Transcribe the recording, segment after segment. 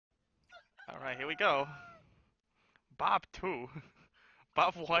Alright, here we go. Bob 2.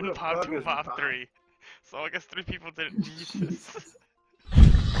 Bob 1, Who the Bob fuck 2, is Bob Bob? 3. So I guess 3 people did it. Jesus.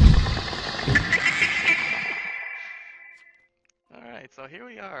 Alright, so here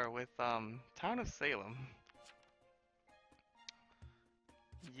we are with, Town of Salem.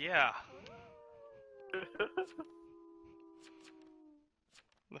 Yeah.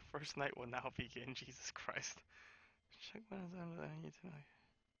 The first night will now begin, Jesus Christ. Check what I need to know.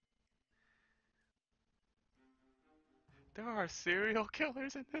 There are serial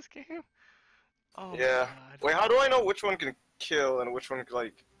killers in this game? Oh Yeah. my god. Wait, how do I know which one can kill and which one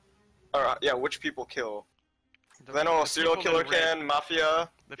like, or yeah, which people kill? The- 'Cause I know a the serial people in killer red- can, mafia.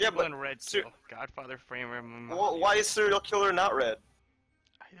 The Yeah, people but in red ser- kill. Godfather, Framer, Well, why is serial killer not red?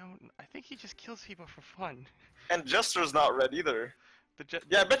 I think he just kills people for fun. And Jester's not red either.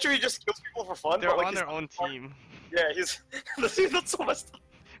 Yeah, I bet you he just kills people for fun. They're but, like, on he's their not own smart. team. Yeah, he's. That's so much.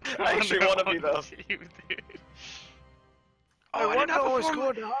 They're I on actually their want to be own though. team, dude. I Oh, I didn't wonder have the what's form-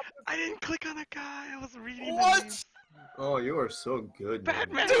 going on. I didn't click on the guy. I was reading the What? names. Oh, you are so good, man.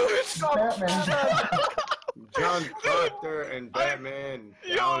 Batman! Dude, stop. Batman. John Proctor and Batman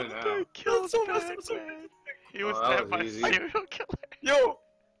down and They out. killed so much- so- so- Batman. He was Oh, that dead was by a easy. serial killer. Yo,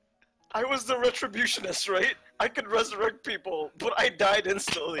 I was the retributionist, right? I could resurrect people, but I died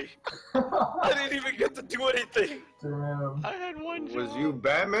instantly. I didn't even get to do anything. Damn. I had one job. Was you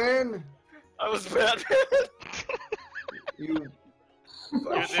Batman? I was Batman. You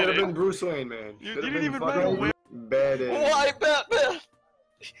did should have it. been Bruce Wayne, man. You Should have didn't been even fucking matter badass. Why Batman?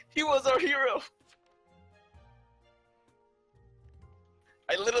 He was our hero.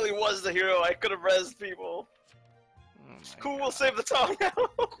 I literally was the hero. I could have rezzed people. Oh my Cool, God. we'll save the town now.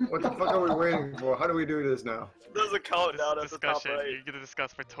 What the fuck are we waiting for? How do we do this now? There's a countdown at the top Discussion. right. You get to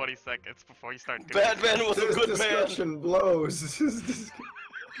discuss for 20 seconds before you start doing Batman was a This good man. discussion blows.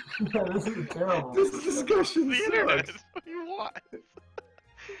 Yeah, this is terrible. This discussion the internet. sucks. What do you want?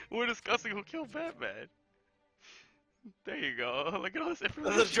 We're discussing who killed Batman. There you go. Look at all this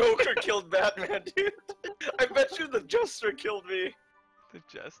information. The Joker killed Batman, dude. I bet you the Jester killed me. The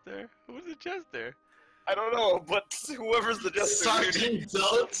Jester? Who was the Jester? I don't know, but whoever's the Jester, dude. Sergeant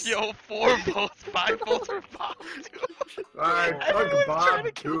Dutz. Yo, 4 votes, 5 votes for Bob. Alright, Everyone's fuck trying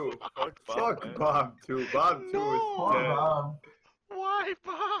to Bob kill too. Fuck Fuck man. Bob too. Bob too No. is Poor dead. Bob. Why,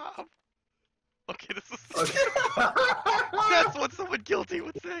 Bob? Okay, this is. Okay. That's what someone guilty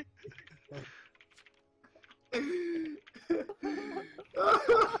would say.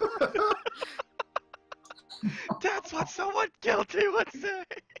 That's what someone guilty would say.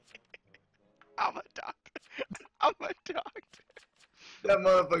 I'm a doctor. I'm a doctor. That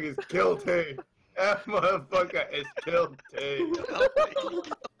motherfucker's guilty. That motherfucker is guilty.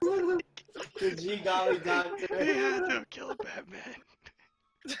 The G Golly They Doctor. had to have killed Batman.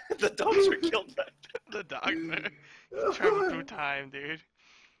 The Doctor killed Batman. The doctor. Travel through time, dude.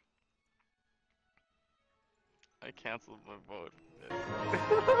 I canceled my vote.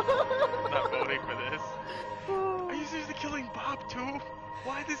 Not voting for this. Are you seriously killing Bob too?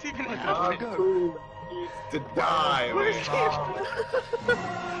 Why does even Bob happen? too needs to die, Where's man.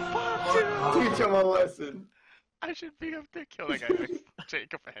 Bob too? Teach him a lesson. I should be up there killing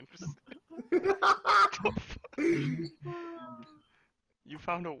Jacob Anderson. You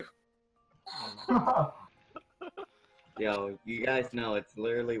found a. Yo, you guys know it's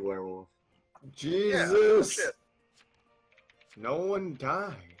literally werewolf. Jesus. shit. No one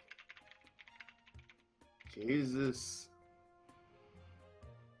died. Jesus.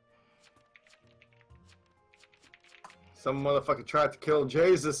 Some motherfucker tried to kill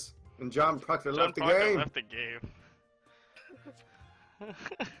Jesus, and John Proctor John left the Parker game. left the game.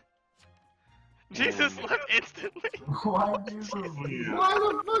 Jesus left instantly. Why did Jesus leave? Why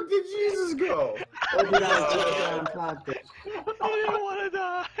the fuck did Jesus go? What did I do, John Proctor? He didn't want to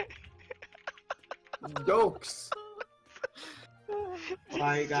die. Dokes. Why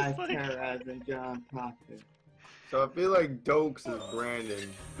are you Jesus guys is like- terrorizing John Proctor? So I feel like Dokes is Brandon,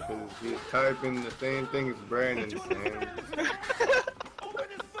 because he's typing the same thing as Brandon's saying. What are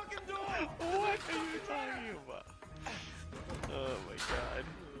you talking about? Oh my god.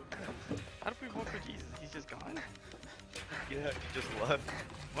 How do we vote for Jesus? He's just gone? Yeah, he just left.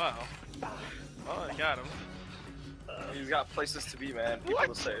 Wow. Oh, I got him. He's got places to be, man. People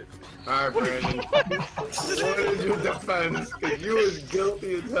to save. Alright, Brandon. What is your defense? Because you is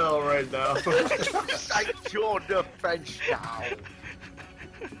guilty as hell right now. Take your defense now.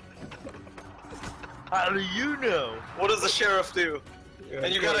 How do you know? What does the sheriff do?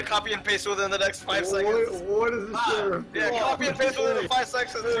 And you gotta copy and paste within the next 5 seconds. What is the sheriff? Yeah, copy and paste within the 5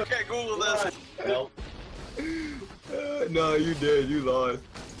 seconds. You can't Google this. Nope. No, you did. You lost.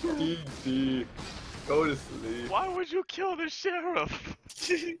 GG. Go to sleep. Why would you kill the sheriff?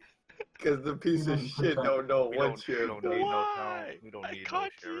 Because the piece of shit don't know We what don't sheriff need does. no Why? town. We don't I need no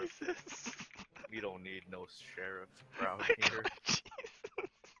caught sheriff. Jesus. We don't need no sheriff around I here. caught Jesus.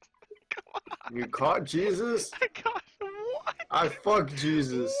 Come on. You caught Jesus? I caught what? I fucked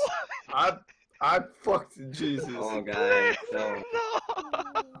Jesus. I fucked Jesus. Oh, guys, so No.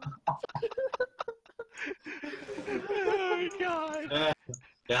 Oh God.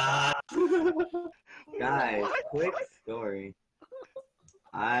 God. guys, What? quick story.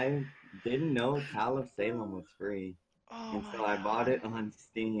 I didn't know Tal of Salem was free, Oh and my so I bought God. it on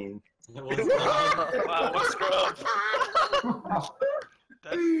Steam. Wow, what scrub?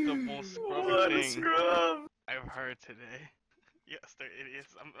 That's the most scrubby What a thing scrub! I've heard today. Yes, there it is.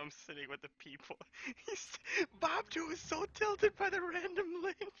 I'm sitting with the people. Bob Joe is so tilted by the random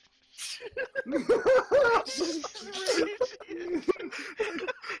lynch. He's raging.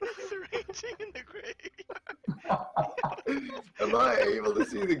 He's raging in the grave. Am I able to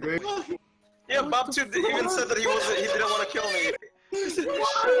see the grave? Yeah, Bob 2 even said that he didn't want to kill me.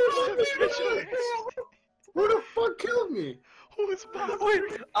 Who the fuck killed me? Who is Bob? Wait,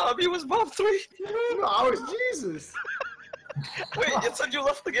 he was Bob 3? No, I was Jesus. Wait, it said you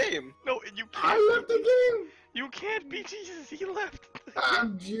left the game. No, you I can't. left the game. You can't be Jesus. He left.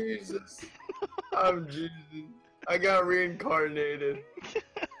 I'm Jesus. I'm Jesus. I got reincarnated.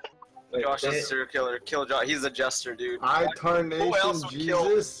 Josh is a serial killer. Kill Josh. He's a jester, dude. I Who tarnation else would kill-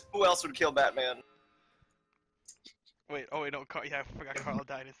 Jesus. Who else would kill Batman? Wait, oh wait, no, yeah, I forgot Carl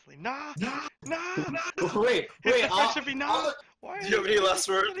died instantly. Nah, nah. Wait, His wait, defense should be nah. Why Do you have any last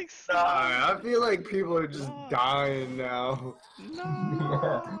words? I feel like people are just dying now.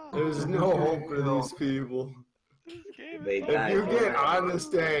 No. There's no hope for these people. This game They is If died. you get on the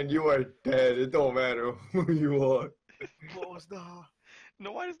stand, you are dead. It don't matter who you are. What was the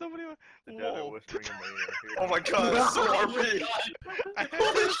No, why does nobody? dead are Whoa. whispering in my ear? Oh my god, that's so RP. I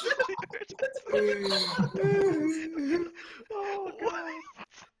had this- Oh god.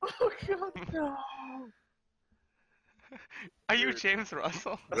 Oh god, no. Are you James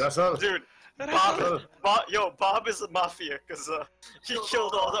Russell? That's all. Dude, Russell. Bob is a mafia, because he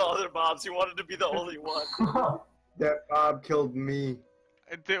killed all the other Bobs. He wanted to be the only one. That Bob killed me.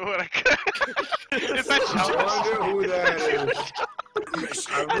 I did what I could. Is that I Josh? wonder who that is.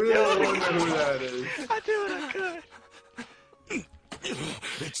 I really wonder who that is. I did what I could.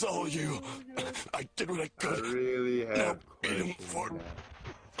 It's all you. I did what I I could. really have Beat him questions. for now.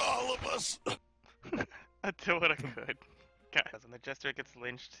 all of us. I did what I could. Guys, when the jester gets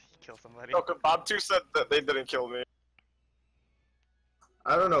lynched, he kills somebody. Okay, Bob 2 said that they didn't kill me.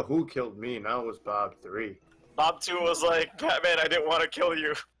 I don't know who killed me. Now it was Bob 3. Bob 2 was like, Batman, I didn't want to kill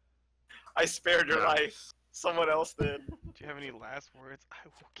you. I spared your life. Someone else did. Do you have any last words? I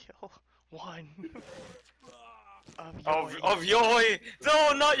will kill one. Of Yoy!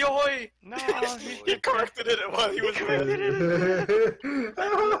 No, not Yoy! No, He corrected it while he was corrected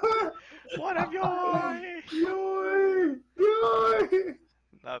there. One of yours. Yoy! Yoy!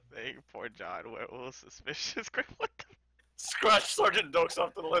 Nothing. Poor John. Werewolf suspicious. Great. What the? Scratch Sergeant Dokes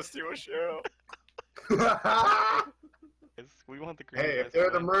off the list, he was Sheriff. We want the green Hey, guys if they're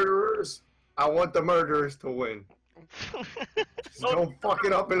to the win. murderers, I want the murderers to win. So don't fuck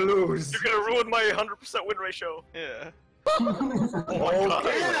it up and lose. You're gonna ruin my 100% win ratio. Yeah. Oh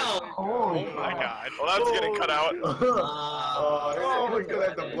Oh my god. Well, that's getting cut out. Oh, we're gonna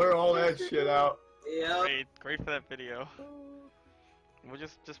have to blur all that shit out. Yeah. Great for that video. We'll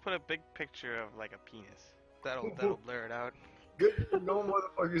just put a big picture of like a penis. That'll blur it out. Good, no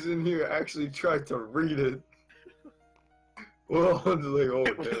motherfuckers in here actually tried to read it. Well, I was like, oh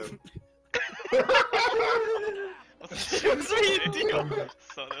damn.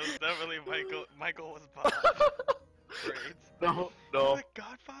 So that was definitely Michael. Michael was Bob. Great. No, You're no, the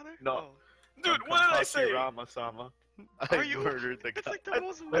Godfather? no. Oh. Dude, what did I say? Rama-sama. Are I you? murdered the It's guy. like the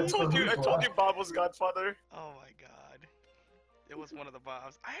most. I told you Bob was Godfather. Oh my god. It was one of the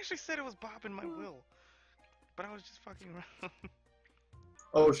Bobs. I actually said it was Bob in my will. But I was just fucking around.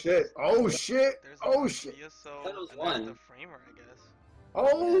 Oh shit! Oh shit! There's Oh a shit! CSO, That was and one. there's the framer, I guess.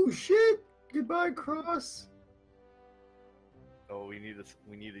 Oh shit! Goodbye, Cross. Oh, we need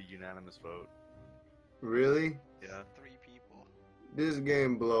a unanimous vote. Really? Yeah. 3 people. This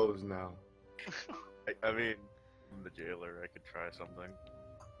game blows now. I mean, I'm the jailer. I could try something.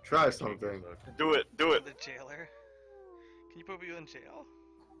 Try something. Do it, do it. The jailer. Can you put people in jail?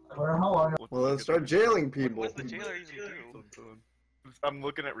 Wonder how long. Well, let's start jailing What people. does the jailer even do? I'm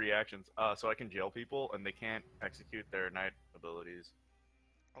looking at reactions. So I can jail people, and they can't execute their night abilities.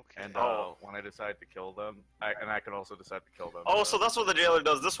 Okay. And Oh. when I decide to kill them, I can also decide to kill them. Oh, so that's what the jailer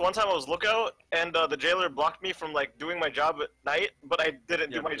does. This one time I was lookout, and the jailer blocked me from like doing my job at night, but I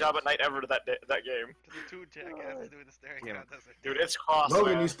didn't do my job at night ever that game. The two jackasses doing the staring contest. Dude, it's cross,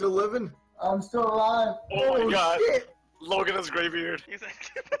 Logan, man. you still living? I'm still alive. Oh my god. Shit. Logan has gray beard. He's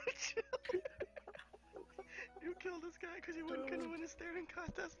like, you killed this guy because you couldn't win a staring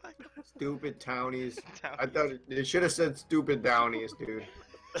contest, Michael. Stupid townies. I Townies. thought it should have said stupid downies, dude.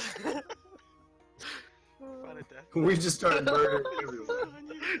 Fun of death. We just started murdering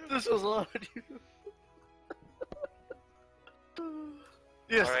everyone. This was on you.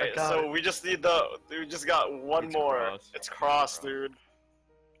 Yes, Alright, I got so it. we just need we just got one It's more. cross. It's cross, dude.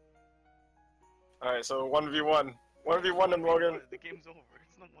 Alright, so 1v1. 1v1 him, Logan. The game's over.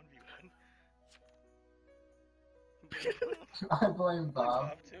 It's not 1v1. I blame Bob.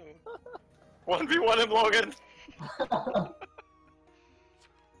 Bob too. 1v1 him, Logan.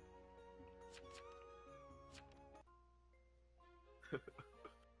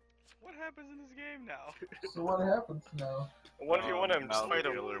 What happens in this game now? So what happens now? 1v1 him, just now fight the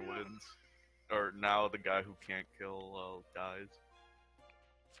him. jailer wins. Or now the guy who can't kill dies.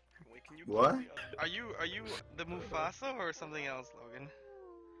 Wait, can you? What? Are you the Mufasa or something else, Logan?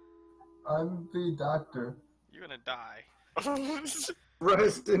 I'm the doctor. You're gonna die.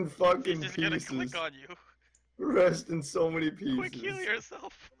 Rest in He's fucking just gonna pieces. click on you. Rest in so many pieces. Quick, heal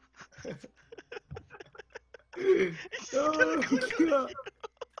yourself. Oh, God.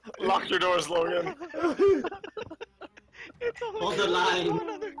 Lock your doors, Logan. It's only Hold the line. one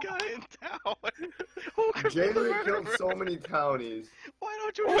other guy in town. Who could be the Jailer murderer? killed so many townies. Why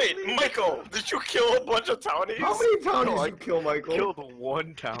don't you Wait, just leave? Michael, did you kill a bunch of townies? How many townies No, I you kill, Michael? Killed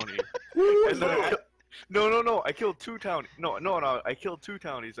one townie. Who was And then I that? no, I killed two townies. No, I killed two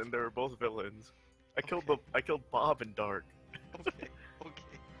townies, and they were both villains. I killed Bob and Dark. Okay, okay.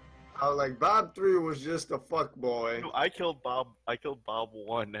 I was like, Bob 3 was just a fuck boy. No, I killed Bob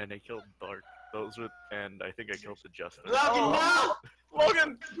 1, and I killed Dark. Those were, and I think I killed the Jester. Logan, no!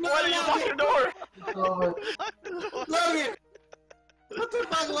 Logan, why did you lock your door? It's over. Logan! What the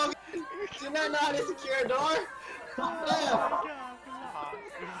fuck, Logan? Do you not know how to secure a door? Damn!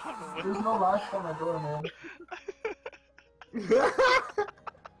 There's no locks on my door, man.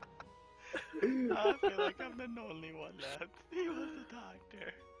 I feel like I'm the only one left. He was the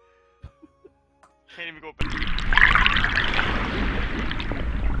doctor. Can't even go back.